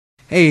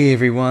Hey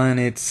everyone,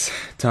 it's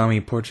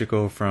Tommy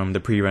Portugal from the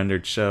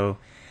Pre-Rendered Show,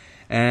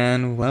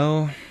 and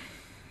well,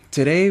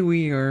 today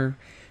we are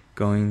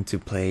going to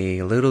play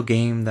a little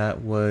game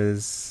that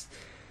was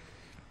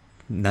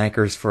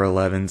Nikers for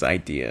 11's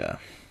idea.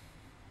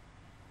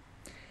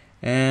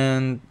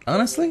 And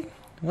honestly,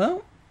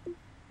 well,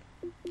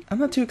 I'm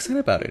not too excited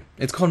about it.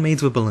 It's called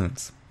Maids with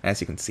Balloons,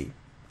 as you can see.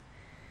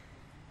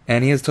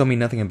 And he has told me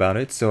nothing about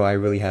it, so I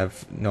really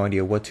have no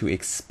idea what to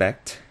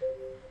expect.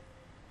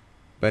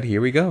 But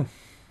here we go.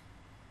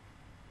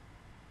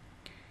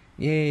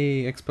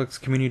 Yay, Xbox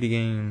community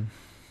game.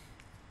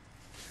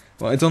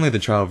 Well, it's only the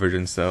trial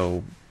version,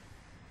 so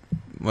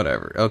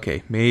whatever.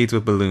 Okay, Maids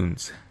with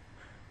Balloons.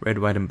 Red,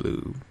 white, and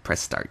blue. Press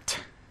start.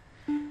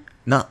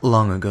 Not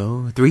long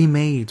ago, 3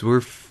 maids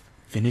were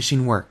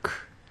finishing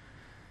work.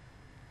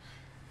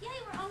 Yay,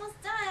 we're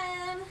almost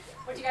done.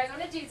 What do you guys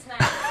want to do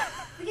tonight?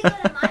 We can go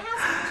to my house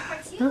and watch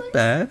cartoons. Not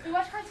bad. We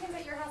watch cartoons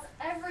at your house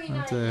every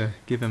night. Let's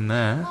give him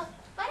that. Well,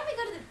 why don't we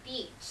go to the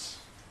beach?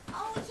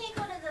 Oh, we can't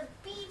go to the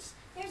beach.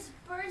 There's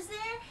birds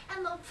there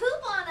and they'll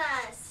poop on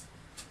us.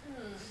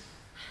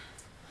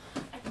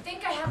 I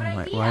think I have an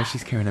idea. Why is she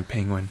carrying a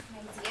penguin?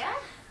 An idea?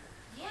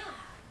 Yeah.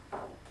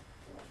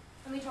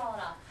 Let me draw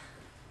it up.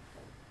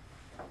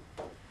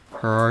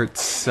 Her art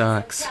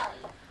sucks. Sally,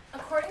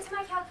 according to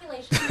my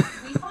calculations,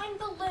 we find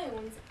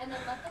balloons and then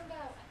let them go.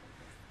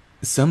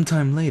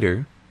 Sometime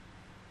later,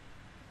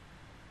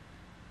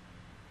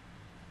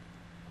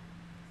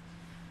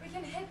 We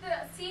can hit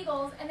the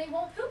seagulls and they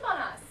won't poop on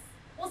us.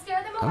 We'll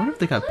scare them away. I wonder if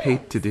they got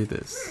paid to do balloons.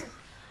 this.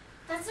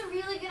 That's a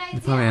really good idea.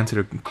 They probably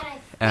answered an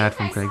ad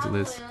from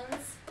Craigslist.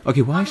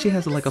 Okay, why she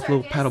has like a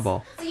little paddle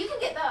ball? So you can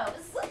get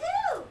those.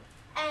 Woohoo!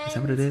 And Is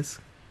that what it is?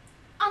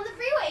 on the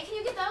freeway, can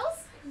you get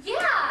those?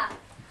 Yeah!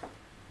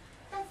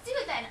 Let's do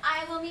it then.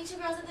 I will meet you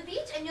girls at the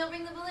beach and you'll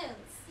bring the balloons.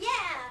 Yeah!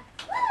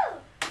 Woo!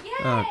 Yay!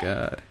 Oh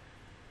god.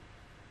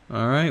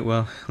 Alright,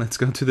 well, let's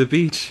go to the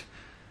beach.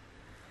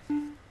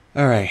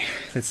 Alright,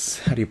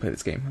 how do you play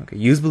this game? Okay,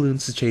 use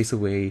balloons to chase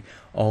away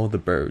all the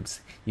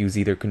birds. Use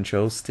either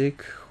control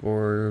stick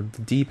or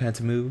the D-pad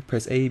to move.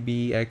 Press A,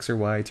 B, X, or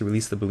Y to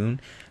release the balloon.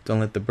 Don't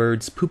let the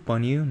birds poop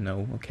on you.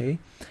 No, okay.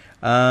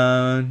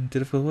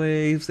 Difficult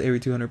waves,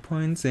 every 200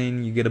 points,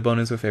 and you get a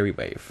bonus with every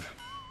wave.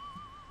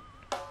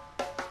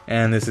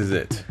 And this is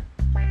it.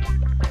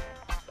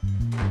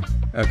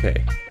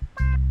 Okay.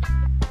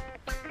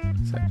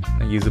 So,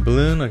 I use a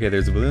balloon. Okay,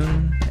 there's a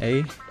balloon.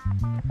 A.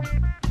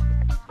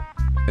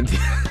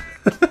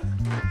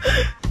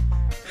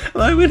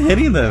 Well, I've been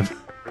hitting them.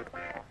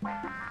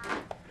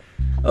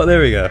 Oh,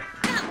 there we go.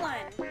 That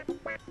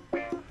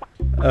one.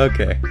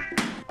 Okay.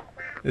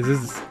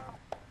 This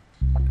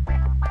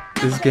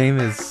game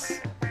is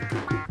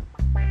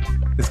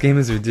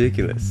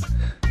ridiculous.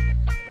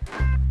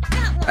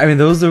 I mean,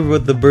 those are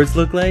what the birds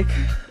look like.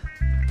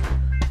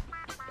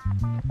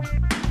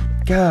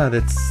 God,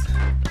 that's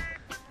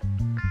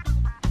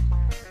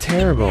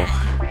terrible.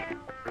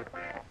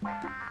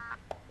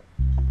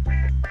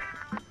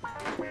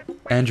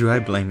 Andrew, I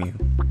blame you.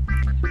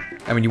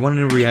 I mean, you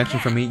wanted a reaction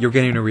from me? You're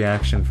getting a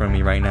reaction from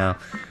me right now.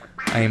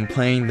 I am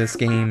playing this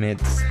game,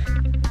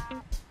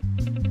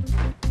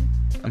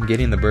 I'm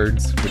getting the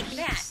birds.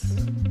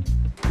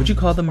 Would you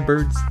call them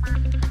birds?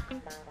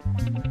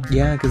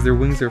 Yeah, because their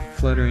wings are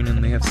fluttering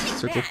and they have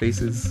circle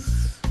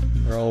faces.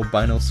 They're all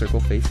albino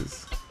circle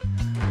faces.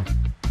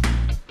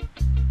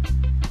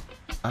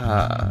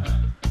 Well,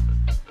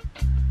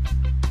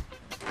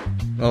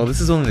 this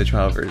is only the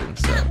trial version,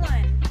 so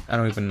I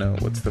don't even know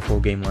what's the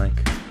full game like.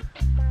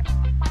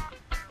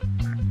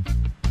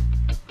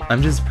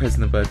 I'm just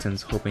pressing the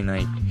buttons, hoping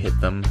I hit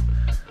them.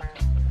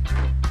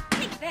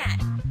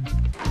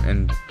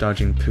 And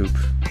dodging poop.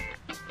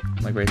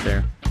 Like right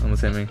there.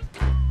 Almost hit me.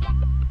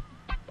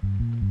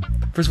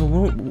 First of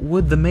all,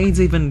 would the maids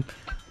even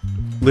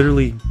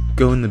literally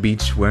go in the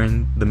beach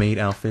wearing the maid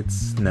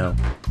outfits? No.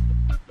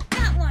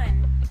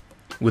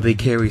 Would they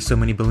carry so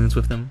many balloons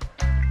with them?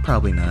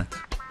 Probably not.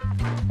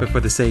 But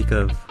for the sake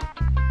of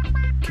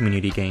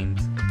community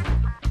games,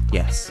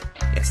 yes.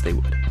 Yes, they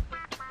would.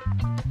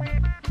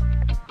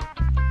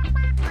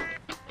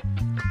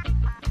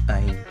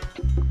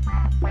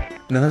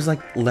 No, there's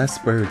like less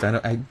birds.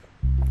 I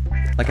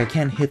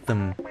can't hit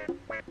them.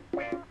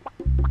 I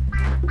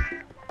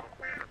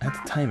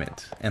have to time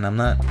it, and I'm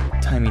not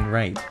timing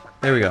right.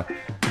 There we go.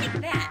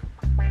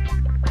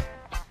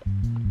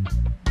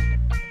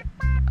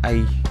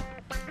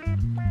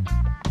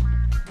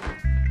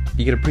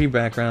 You get a pretty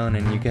background,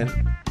 and you get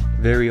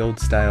very old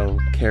style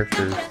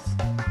characters.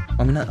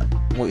 I mean,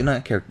 you're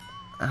not character.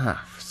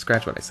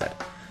 Scratch what I said.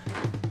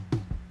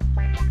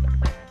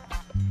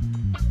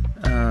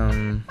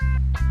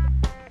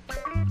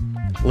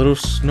 Little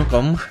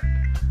Snookum.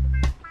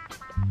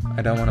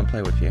 I don't want to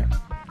play with you.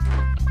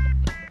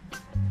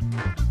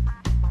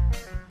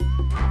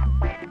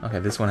 Okay,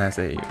 this one has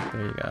a...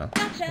 There you go.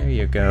 There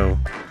you go.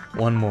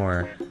 One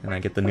more, and I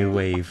get the new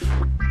wave.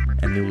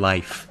 And new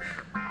life.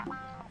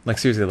 Like,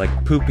 seriously,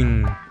 like,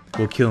 pooping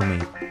will kill me.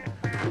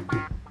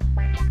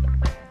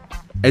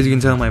 As you can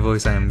tell in my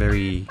voice, I am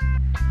very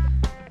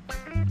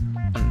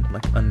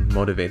like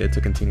unmotivated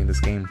to continue this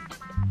game.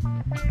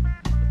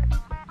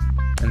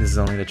 And this is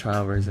only the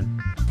trial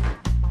version.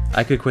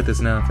 I could quit this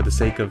now for the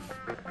sake of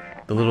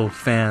the little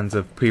fans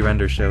of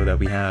pre-render show that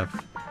we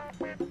have.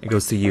 It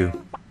goes to you.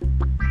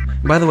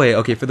 By the way,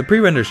 okay, for the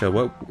pre-render show,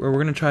 we're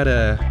gonna try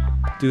to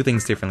do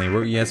things differently.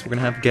 We're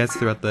gonna have guests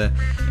throughout the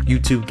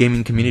YouTube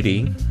gaming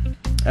community.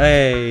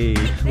 Hey,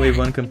 wave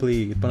 1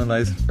 complete. Bonus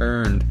lives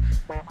earned.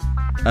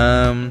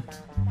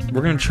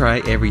 We're gonna try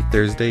every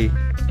Thursday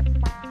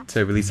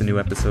to release a new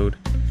episode.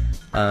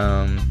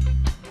 No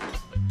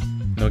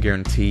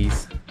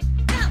guarantees.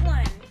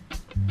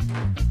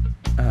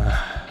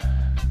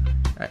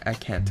 I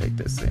can't take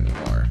this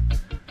anymore.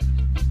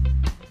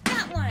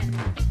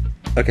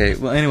 Okay,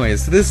 well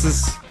anyways, this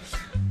is...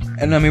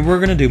 And I mean, we're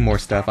gonna do more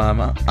stuff.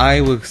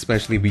 I will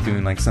especially be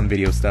doing like some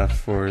video stuff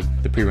for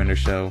the pre-render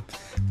show.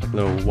 Like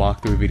little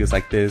walkthrough videos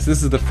like this.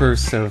 This is the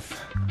first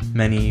of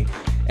many,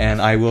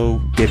 and I will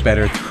get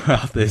better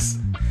throughout this.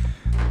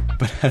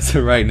 But as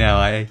of right now,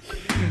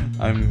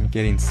 I'm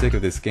getting sick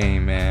of this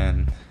game,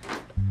 man.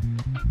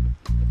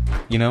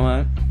 You know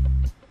what?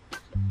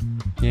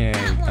 Yay,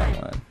 come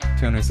on.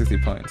 260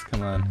 points,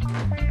 come on.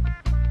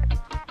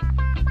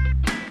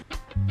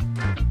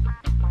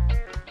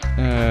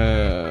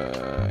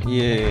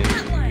 Yay.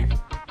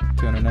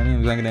 290,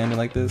 was I gonna end it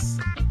like this?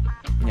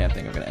 Yeah, I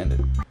think I'm gonna end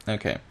it.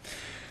 Okay.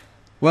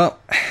 Well,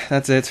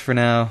 that's it for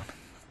now.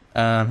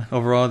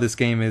 Overall, this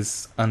game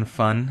is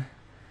unfun.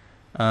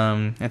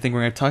 I think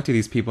we're gonna talk to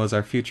these people as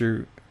our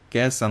future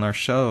guests on our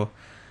show.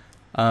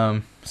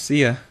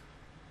 See ya.